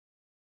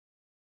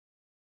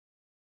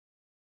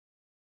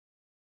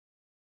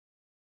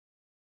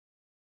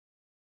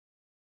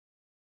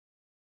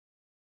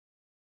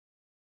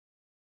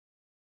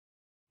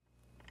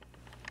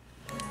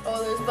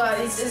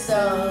body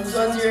systems.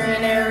 One's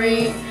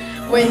urinary.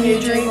 When you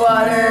drink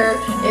water,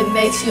 it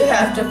makes you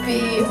have to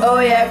pee. Oh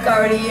yeah,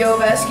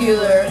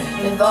 cardiovascular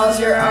involves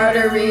your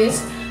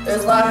arteries.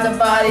 There's lots of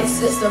body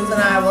systems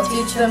and I will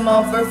teach them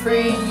all for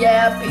free.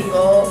 Yeah,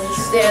 people,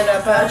 stand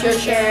up out your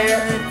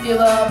chair if you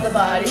love the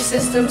body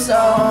system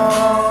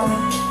song.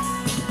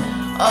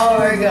 All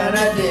we're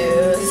gonna do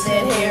is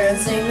stand here and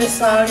sing this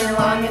song. Your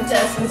long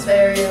intestine's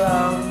very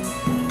long.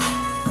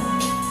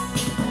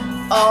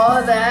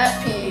 All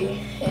that pee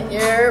in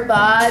your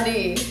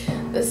body,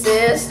 the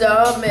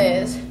system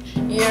is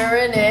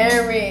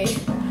urinary.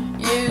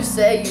 You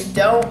say you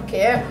don't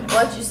care.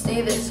 Once you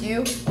see this,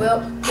 you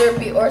will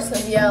derpy or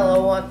some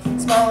yellow one.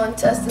 Small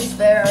intestine's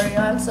very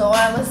on, so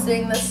I'ma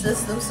sing the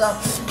system song.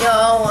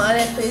 Y'all want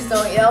it? Please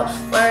don't yell.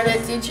 Learn to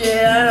teach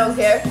it, I don't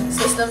care.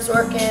 System's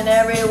working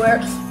everywhere.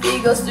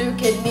 Pee goes through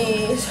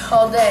kidneys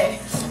all day.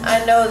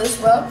 I know this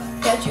well,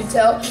 can't you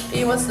tell?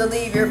 He wants to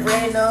leave your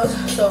brain knows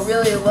so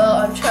really well.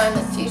 I'm trying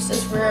to teach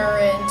this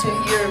urine to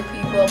your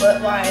people,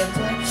 but why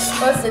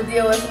what's the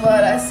deal with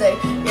what I say?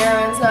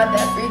 Urine's not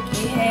that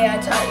freaky. Hey, I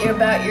taught you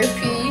about your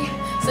pee,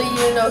 so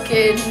you know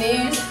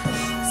kidneys.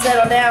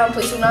 Settle down,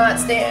 please do not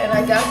stand.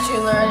 I got you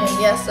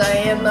learning, yes, I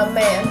am the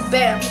man.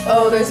 Bam!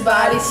 Oh, there's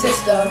body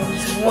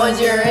systems.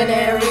 One's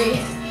urinary.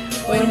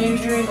 When you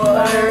drink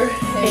water,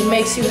 it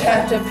makes you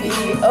have to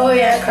pee. Oh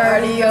yeah,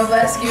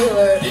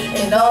 cardiovascular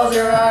and all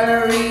your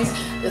arteries.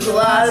 There's a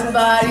lot of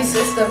body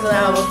systems and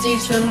I will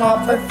teach them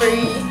all for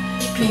free.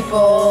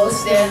 People,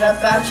 stand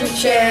up out your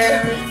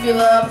chair if you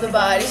love the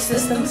body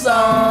system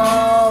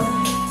song.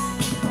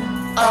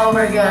 All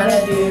we're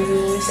gonna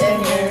do is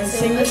stand here and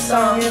sing the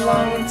song. Your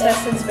long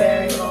intestine's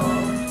very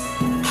long.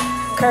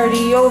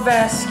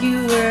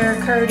 Cardiovascular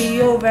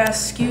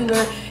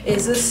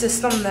is a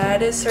system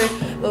that is hurt.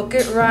 Look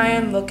at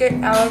Ryan, look at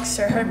Alex,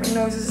 their heart make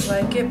noises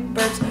like it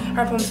burps.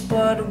 Heart pumps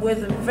blood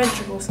with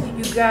ventricles.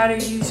 You gotta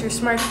use your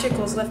smart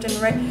tickles, left and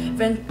right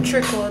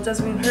ventricle. It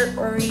doesn't even hurt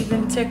or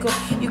even tickle.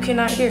 You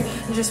cannot hear,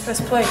 just press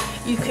play.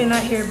 You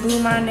cannot hear, boo,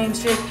 my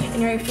name's Jake,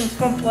 and your atriums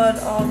pump blood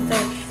all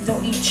day.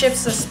 Don't eat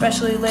chips,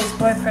 especially Lay's.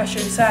 Blood pressure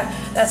is high,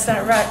 that's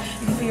not right.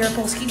 You can feel your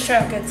pulse, keep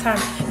track of time.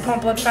 You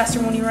pump blood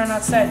faster when you run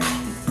outside.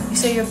 You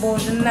say you're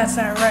bored, then that's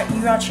not right.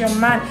 You're out your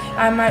mind,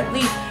 I might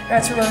leave.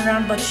 Rats are running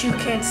around, but you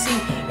can't see.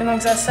 Your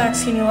lungs are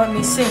sacks, can you let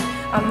me sing?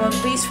 I'm a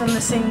beast from the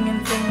singing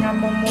thing.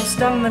 I'm almost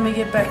done, let me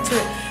get back to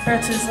it.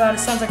 Hurts is loud, it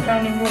sounds like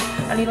pounding wood.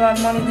 I need a lot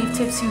of money, leave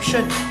tips, you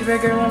should. You better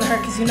get alone to her,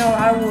 cause you know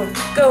I would.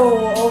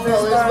 Go over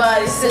this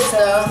body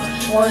system.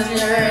 One's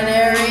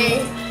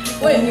urinary.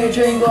 When you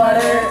drink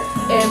water,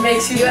 it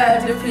makes you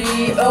have to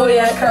pee. Oh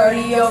yeah,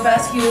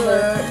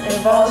 cardiovascular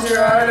involves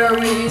your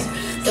arteries.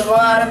 There's a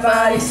lot of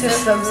body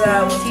systems,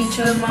 I will teach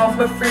them all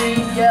for free.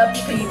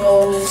 Yep,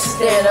 people,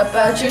 stand up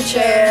out your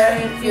chair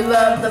if you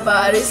love the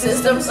body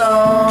system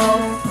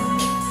song.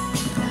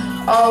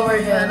 All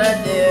we're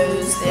gonna do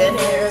is stand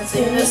here and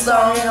sing this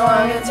song. Your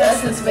long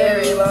intestine's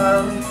very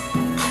long.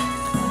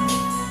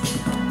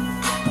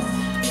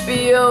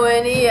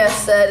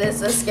 BONES, that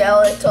is a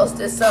skeletal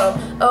system.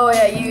 Oh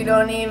yeah, you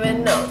don't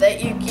even know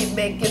that you keep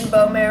making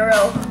bone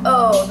marrow.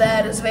 Oh,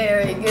 that is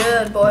very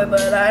good, boy,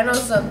 but I know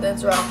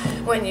something's wrong.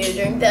 When you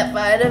drink that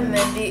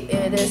vitamin D,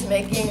 it is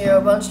making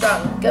your bones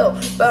strong. Go,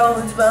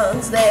 bones,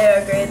 bones, they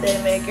are great. They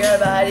make your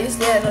body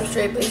stand up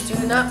straight. Please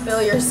do not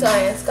fail your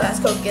science class.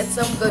 Go get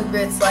some good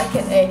grades like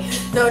an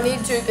A. No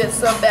need to get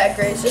some bad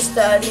grades. Just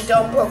study,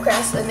 don't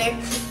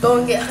procrastinate. Go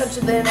and get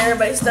hunches, then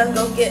everybody's done.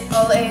 Go get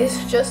all A's,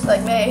 just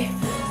like me.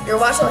 You're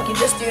watching like you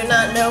just do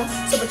not know.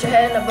 So put your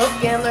head in a book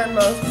and learn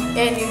most.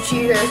 And you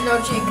cheaters,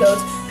 no cheat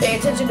codes. Pay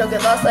attention, don't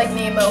get lost like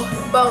Nemo.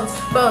 Bones,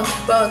 bones,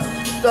 bones.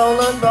 Go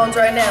learn bones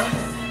right now.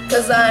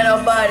 Cause I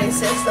know body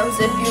systems.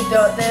 If you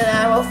don't, then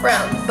I will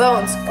frown.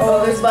 Bones,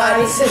 oh, there's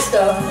body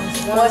systems.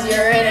 One's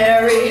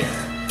urinary.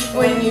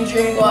 When you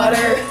drink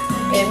water,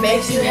 it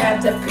makes you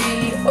have to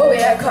pee. Oh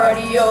yeah,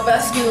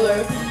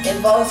 cardiovascular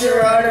involves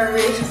your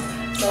arteries.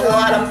 A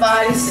lot of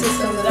body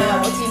systems, and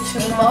I will teach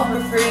them all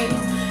for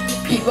free.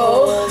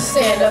 People,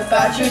 stand up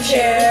out your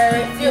chair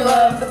if you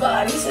love the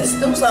body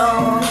system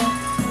song.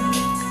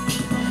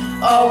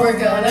 All we're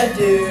gonna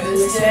do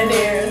is stand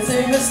here and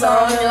sing the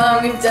song. Your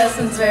long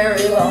intestine's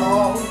very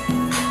long.